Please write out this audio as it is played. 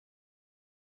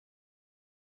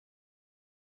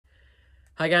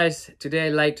Hi guys, today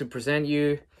I'd like to present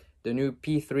you the new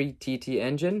P3TT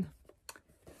engine,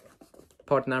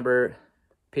 part number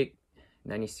Picco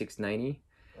 9690.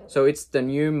 So it's the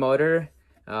new motor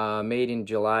made in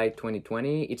July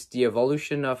 2020. It's the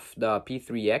evolution of the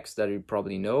P3X that you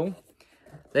probably know.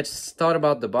 Let's start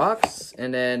about the box,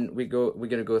 and then we're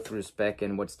gonna go through the spec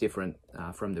and what's different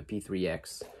from the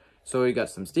P3X. So you got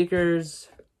some stickers,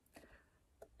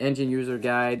 engine user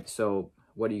guide, so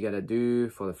what you gotta do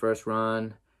for the first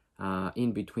run,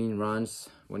 in between runs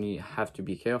when you have to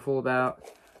be careful about,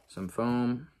 some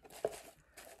foam,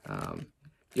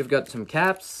 you've got some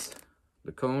caps,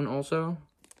 the cone also,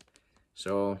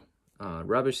 so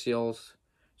rubber seals.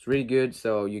 It's really good,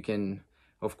 so you can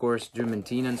of course do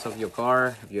maintenance of your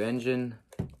car, of your engine,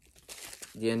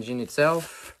 the engine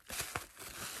itself.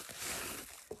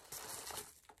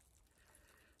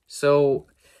 So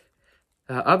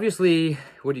obviously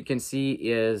what you can see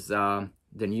is the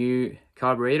new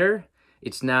carburetor.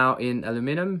 It's now in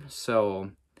aluminum,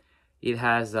 so it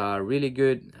has a really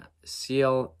good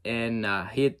seal and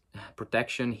heat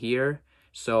protection here.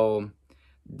 So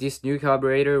this new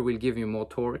carburetor will give you more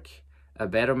torque, a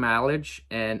better mileage,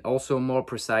 and also more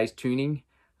precise tuning.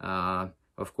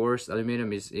 Of course,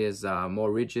 aluminum is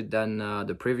more rigid than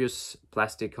the previous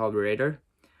plastic carburetor,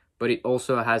 but it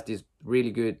also has this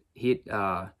really good heat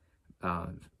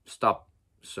stop.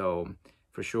 So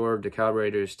for sure the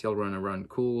carburetor is still gonna run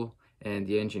cool, and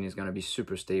the engine is gonna be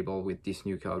super stable with this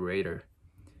new carburetor.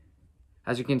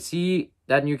 As you can see,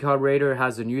 that new carburetor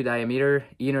has a new diameter,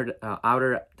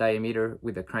 outer diameter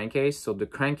with the crankcase. So the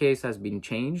crankcase has been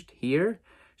changed here.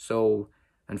 So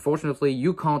unfortunately,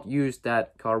 you can't use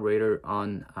that carburetor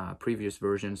on previous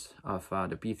versions of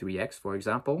the P3X, for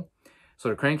example. So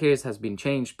the crankcase has been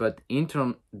changed, but the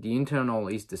internal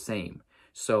is the same.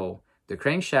 So the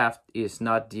crankshaft is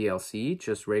not DLC,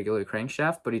 just regular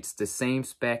crankshaft, but it's the same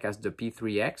spec as the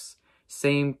P3X,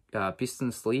 same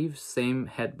piston sleeve, same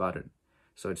head button.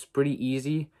 So it's pretty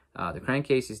easy. The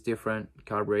crankcase is different,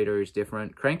 carburetor is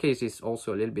different. Crankcase is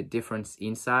also a little bit different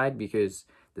inside because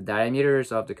the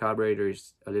diameters of the carburetor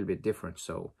is a little bit different.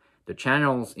 So the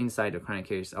channels inside the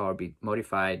crankcase are a bit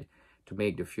modified to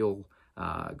make the fuel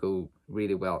go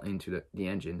really well into the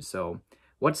engine. So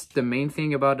what's the main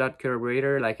thing about that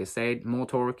carburetor? Like I said, more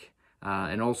torque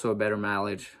and also a better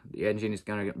mileage. The engine is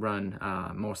gonna run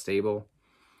more stable.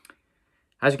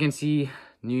 As you can see,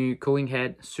 new cooling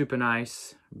head, super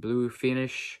nice, blue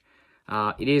finish.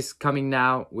 It is coming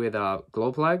now with a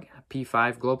glow plug,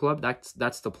 P5 glow plug.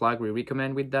 That's the plug we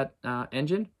recommend with that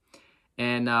engine,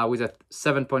 and with a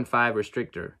 7.5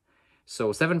 restrictor.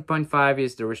 So 7.5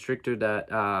 is the restrictor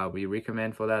that we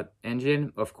recommend for that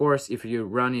engine. Of course, if you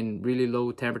run in really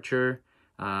low temperature,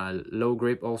 low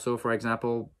grip also, for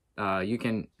example, you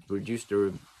can reduce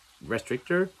the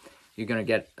restrictor. You're gonna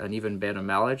get an even better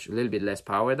mileage, a little bit less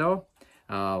power though.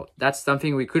 That's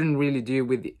something we couldn't really do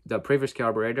with the previous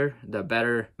carburetor. The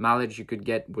better mileage you could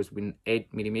get was with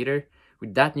 8mm.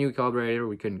 With that new carburetor,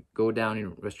 we can go down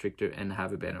in restrictor and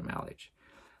have a better mileage.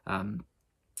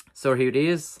 So here it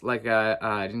is. Like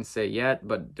I didn't say yet,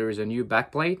 but there is a new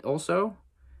backplate also.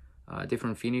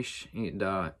 Different finish.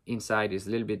 The inside is a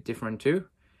little bit different too.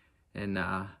 And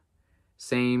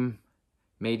same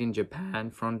made in Japan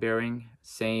front bearing,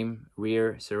 same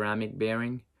rear ceramic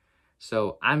bearing.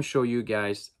 So I'm sure you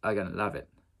guys are gonna love it.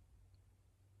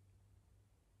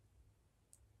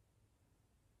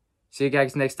 See you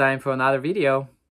guys next time for another video.